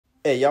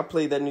Hey, y'all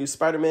played that new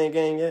Spider-Man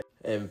game yet?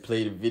 I haven't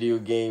played a video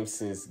game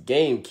since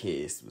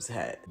Gamecast was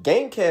hot.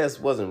 Gamecast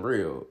wasn't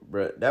real,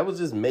 bruh. That was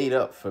just made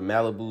up for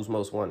Malibu's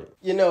Most Wanted.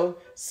 You know,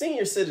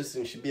 senior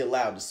citizens should be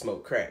allowed to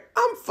smoke crack.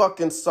 I'm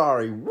fucking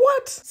sorry,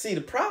 what? See, the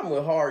problem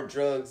with hard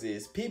drugs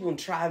is people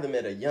try them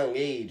at a young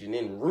age and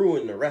then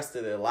ruin the rest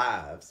of their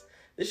lives.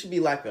 There should be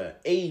like an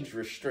age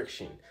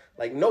restriction.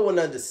 Like no one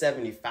under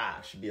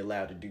 75 should be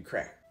allowed to do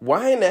crack.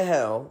 Why in the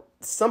hell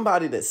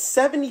somebody that's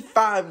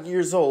 75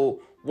 years old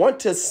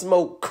want to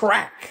smoke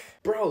crack?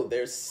 Bro,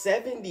 they're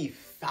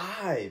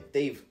 75.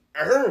 They've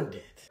earned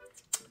it.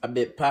 I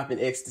bet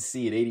popping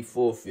ecstasy at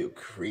 84 feel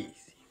crazy.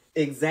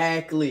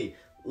 Exactly.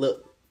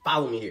 Look,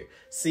 follow me here.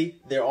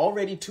 See, they're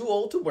already too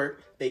old to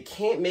work. They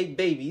can't make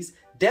babies.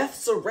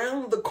 Death's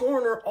around the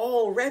corner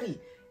already.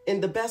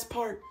 And the best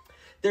part,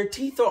 their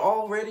teeth are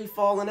already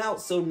falling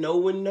out so no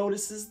one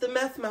notices the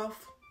meth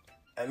mouth.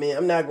 I mean,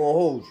 I'm not gonna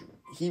hold you.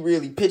 He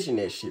really pitching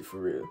that shit for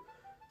real.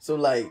 So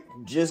like,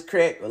 just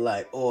crack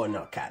or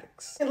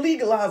narcotics. And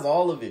legalize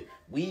all of it.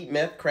 Weed,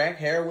 meth, crack,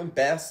 heroin,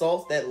 bath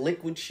salts, that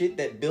liquid shit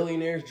that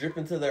billionaires drip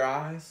into their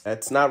eyes.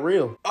 That's not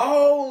real.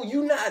 Oh,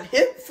 you not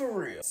hip for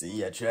real.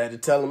 See, I tried to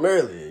tell him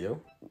earlier,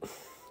 yo.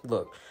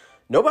 Look,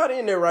 nobody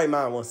in their right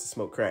mind wants to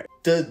smoke crack.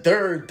 Duh.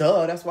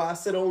 That's why I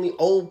said only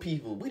old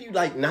people. What, you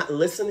like not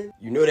listening?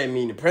 You know that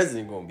mean the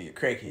president gonna be a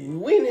crackhead.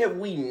 When have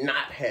we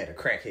not had a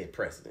crackhead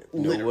president? You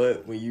know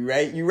what? When you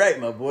right,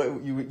 my boy.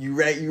 You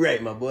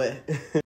right, my boy.